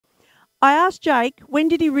I asked Jake when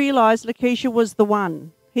did he realise Lakeisha was the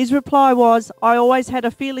one. His reply was, I always had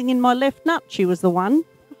a feeling in my left nut she was the one.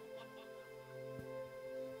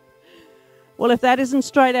 Well, if that isn't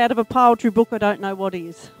straight out of a poetry book, I don't know what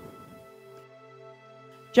is.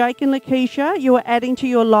 Jake and Lakeisha, you are adding to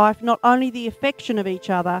your life not only the affection of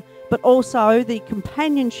each other, but also the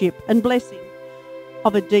companionship and blessing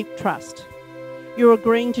of a deep trust. You're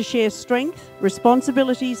agreeing to share strength,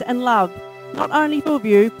 responsibilities and love, not only for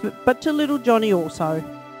you, but to little Johnny also.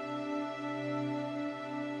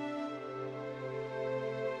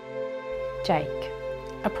 Jake,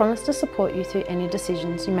 I promise to support you through any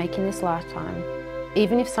decisions you make in this lifetime,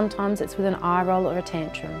 even if sometimes it's with an eye roll or a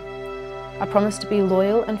tantrum. I promise to be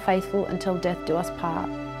loyal and faithful until death do us part.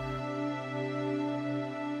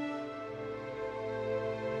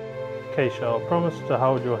 Lakeisha, I promise to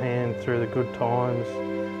hold your hand through the good times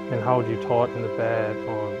and hold you tight in the bad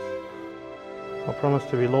times. I promise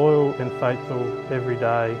to be loyal and faithful every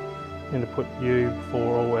day and to put you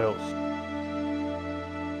before all else.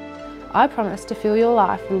 I promise to fill your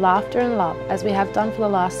life with laughter and love as we have done for the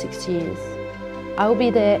last 6 years. I will be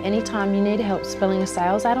there anytime you need help spelling a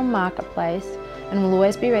sales ad on Marketplace and will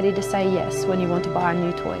always be ready to say yes when you want to buy a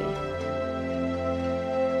new toy.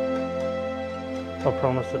 I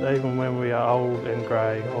promise that even when we are old and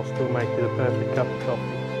grey, I'll still make you the perfect cup of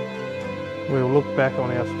coffee. We will look back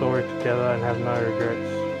on our story together and have no regrets.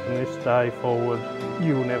 From this day forward,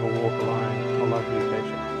 you will never walk alone. I love you,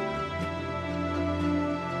 Lakeisha.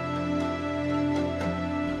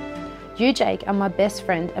 You, Jake, are my best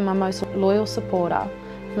friend and my most loyal supporter.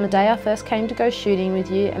 From the day I first came to go shooting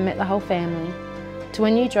with you and met the whole family, to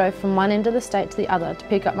when you drove from one end of the state to the other to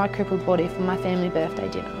pick up my crippled body for my family birthday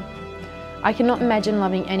dinner. I cannot imagine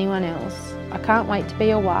loving anyone else. I can't wait to be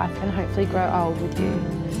your wife and hopefully grow old with you.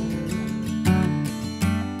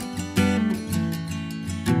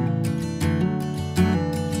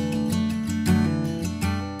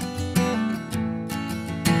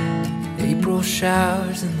 April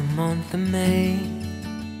showers in the month of May.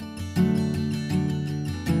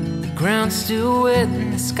 The ground's still wet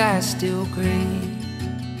and the sky's still grey,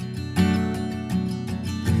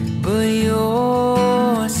 but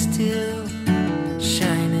you're still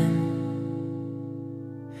shining.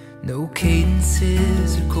 No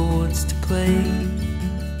cadences or chords to play,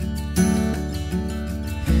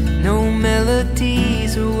 no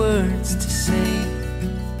melodies or words to say,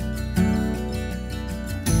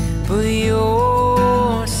 but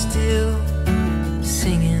you're still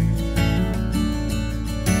singing,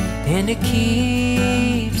 and it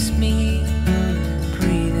keeps me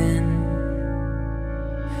breathing.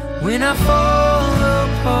 When I fall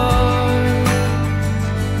apart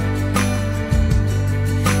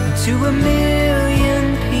into a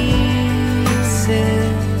million pieces,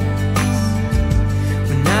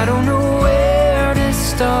 when I don't know where to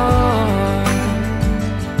start,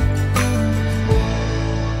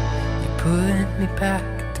 put me back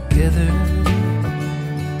together.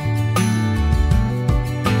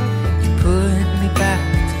 You put me back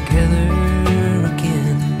together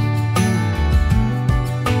again.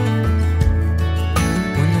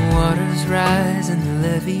 When the waters rise and the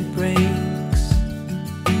levee breaks,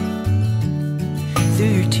 through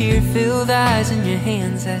your tear-filled eyes and your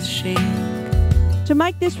hands that shake. To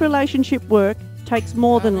make this relationship work takes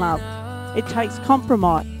more than love. It takes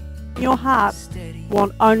compromise. Your heart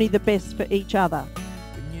want only the best for each other.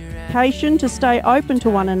 Patience to stay open to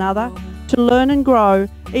one another, to learn and grow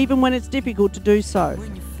even when it's difficult to do so.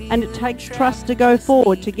 And it takes trust to go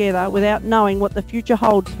forward together without knowing what the future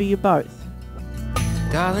holds for you both.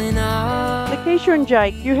 Lakeisha and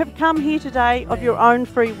Jake, you have come here today of your own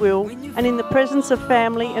free will and in the presence of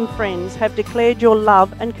family and friends have declared your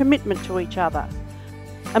love and commitment to each other.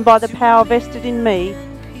 And by the power vested in me,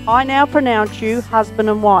 I now pronounce you husband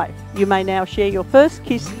and wife. You may now share your first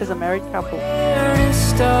kiss as a married couple.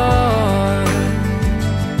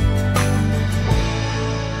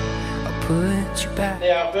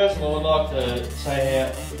 Now, first of all, I'd like to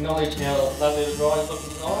say acknowledge how lovely the bride's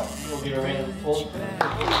looking tonight. We'll give a round of applause for them.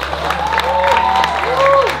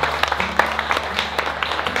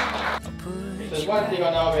 If there's one thing I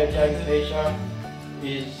know about Jake and Lakeisha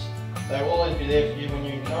is they will always be there for you when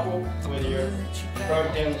you're in trouble, whether you're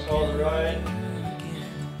broke down the side of the road,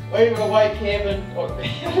 or even away camping or on a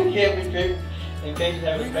camping trip and Keisha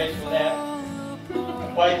having a peaceful nap,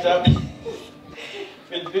 wakes up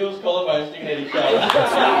with Bill's collarbone sticking out his shoulder.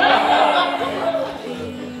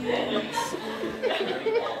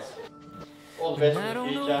 All the best for the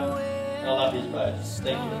future, and I love you both.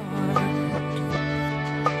 Thank you.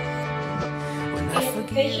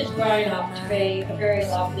 Keisha's grown up to be a very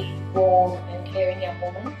lovely, warm and caring young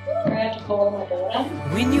woman. Proud to call her my daughter.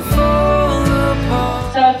 When you fall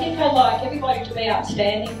apart, So I think I'd like everybody to be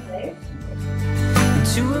outstanding, please.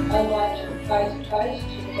 to a I'd like to propose a toast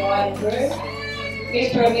to the bride and groom.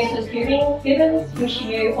 Mr and Mrs Gibbons, wishing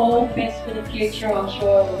you all the best for the future. I'm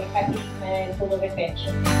sure it will be happy and full of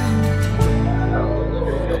adventure.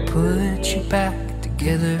 put you back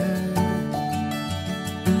together.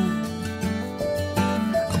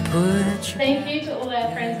 I'll put you. Thank you to all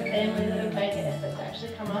our friends and family that have made the effort to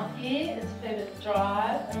actually come up here. It's a fair bit of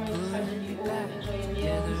drive, and we just hope that you all enjoy your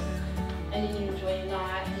meals and you enjoy your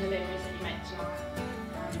night and the memories that you make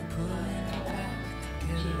tonight.